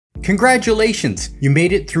Congratulations! You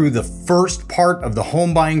made it through the first part of the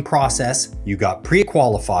home buying process. You got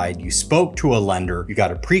pre-qualified, you spoke to a lender, you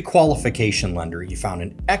got a pre-qualification lender, you found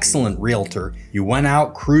an excellent realtor, you went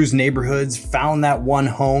out, cruised neighborhoods, found that one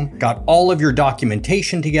home, got all of your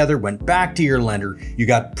documentation together, went back to your lender, you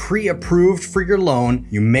got pre-approved for your loan,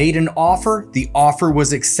 you made an offer, the offer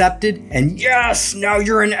was accepted, and yes, now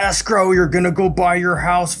you're in escrow, you're gonna go buy your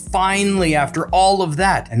house finally after all of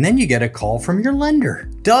that. And then you get a call from your lender.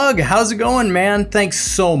 Doug, how's it going, man? Thanks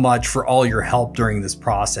so much for all your help during this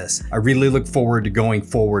process. I really look forward to going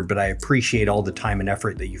forward, but I appreciate all the time and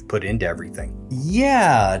effort that you've put into everything.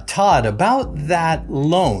 Yeah, Todd, about that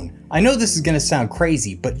loan. I know this is gonna sound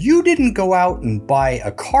crazy, but you didn't go out and buy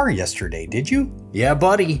a car yesterday, did you? Yeah,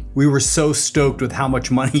 buddy. We were so stoked with how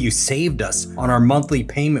much money you saved us on our monthly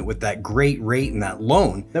payment with that great rate and that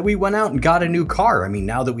loan that we went out and got a new car. I mean,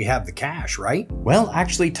 now that we have the cash, right? Well,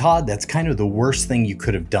 actually, Todd, that's kind of the worst thing you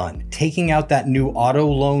could have done. Taking out that new auto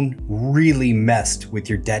loan really messed with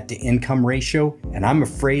your debt to income ratio, and I'm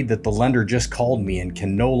afraid that the lender just called me and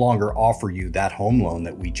can no longer offer you that home loan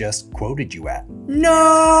that we just quoted you at.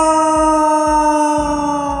 No!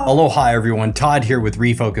 Aloha everyone, Todd here with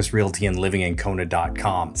Refocus Realty and Living in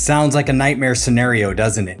Kona.com. Sounds like a nightmare scenario,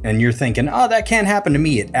 doesn't it? And you're thinking, oh, that can't happen to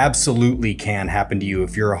me. It absolutely can happen to you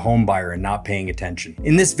if you're a home buyer and not paying attention.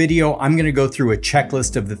 In this video, I'm gonna go through a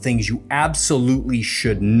checklist of the things you absolutely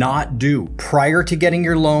should not do prior to getting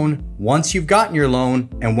your loan, once you've gotten your loan,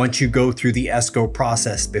 and once you go through the escrow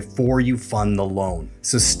process before you fund the loan.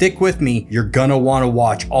 So stick with me, you're gonna wanna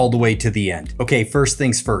watch all the way to the end. Okay, first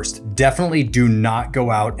things first, definitely do not go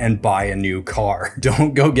out and buy a new car.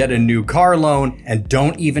 Don't go get a new car loan, and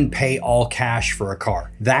don't even pay all cash for a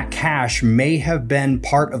car. That cash may have been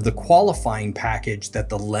part of the qualifying package that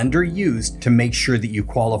the lender used to make sure that you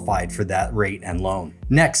qualified for that rate and loan.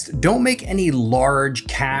 Next, don't make any large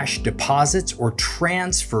cash deposits or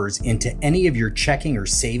transfers into any of your checking or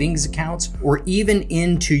savings accounts, or even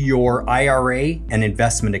into your IRA and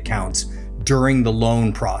investment accounts during the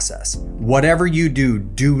loan process. Whatever you do,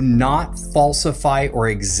 do not falsify or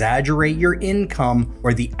exaggerate your income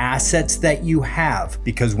or the assets that you have,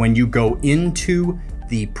 because when you go into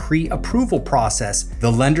the pre-approval process,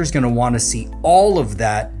 the lender's gonna wanna see all of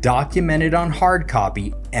that documented on hard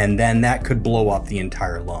copy, and then that could blow up the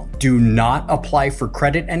entire loan. Do not apply for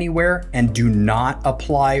credit anywhere, and do not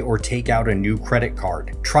apply or take out a new credit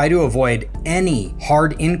card. Try to avoid any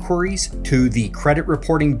hard inquiries to the credit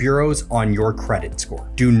reporting bureaus on your credit score.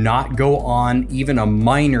 Do not go on even a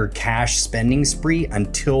minor cash spending spree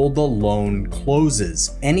until the loan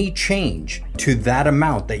closes. Any change to that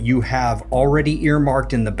amount that you have already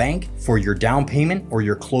earmarked in the bank for your down payment or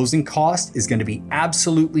your closing cost is going to be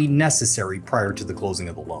absolutely necessary prior to the closing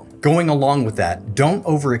of the loan. Going along with that, don't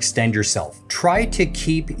overextend yourself. Try to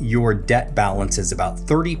keep your debt balance as about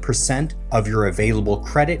 30% of your available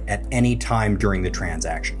credit at any time during the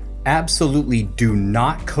transaction. Absolutely do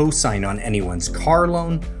not co-sign on anyone's car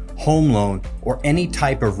loan, home loan, or any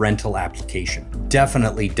type of rental application.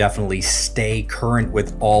 Definitely stay current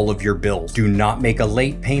with all of your bills. Do not make a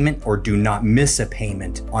late payment or do not miss a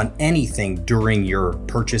payment on anything during your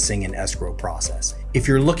purchasing and escrow process. If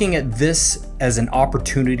you're looking at this as an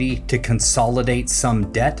opportunity to consolidate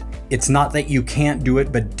some debt, it's not that you can't do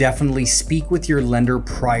it, but definitely speak with your lender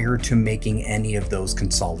prior to making any of those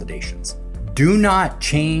consolidations. Do not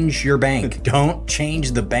change your bank. Don't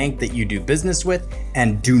change the bank that you do business with,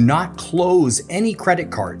 and do not close any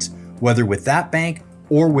credit cards, whether with that bank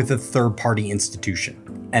or with a third-party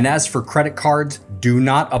institution. And as for credit cards, do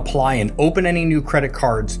not apply and open any new credit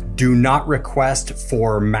cards. Do not request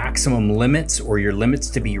for maximum limits or your limits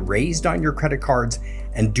to be raised on your credit cards,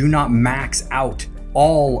 and do not max out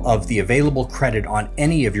all of the available credit on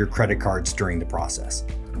any of your credit cards during the process.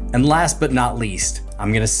 And last but not least,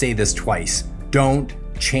 I'm gonna say this twice, don't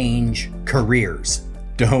change careers.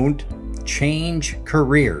 Don't change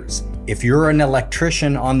careers. If you're an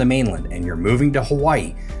electrician on the mainland and you're moving to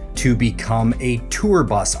Hawaii to become a tour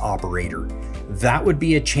bus operator, that would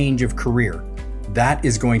be a change of career. That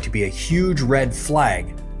is going to be a huge red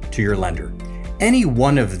flag to your lender. Any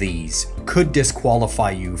one of these could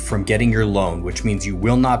disqualify you from getting your loan, which means you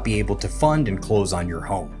will not be able to fund and close on your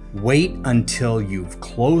home. Wait until you've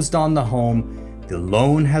closed on the home, the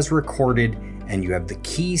loan has recorded, and you have the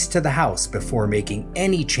keys to the house before making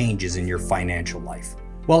any changes in your financial life.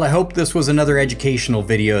 Well, I hope this was another educational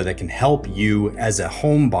video that can help you as a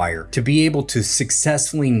home buyer to be able to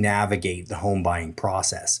successfully navigate the home buying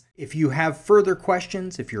process. If you have further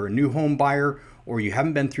questions, if you're a new home buyer or you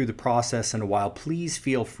haven't been through the process in a while, please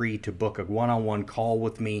feel free to book a one-on-one call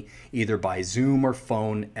with me, either by Zoom or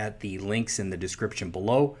phone at the links in the description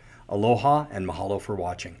below. Aloha and mahalo for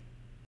watching.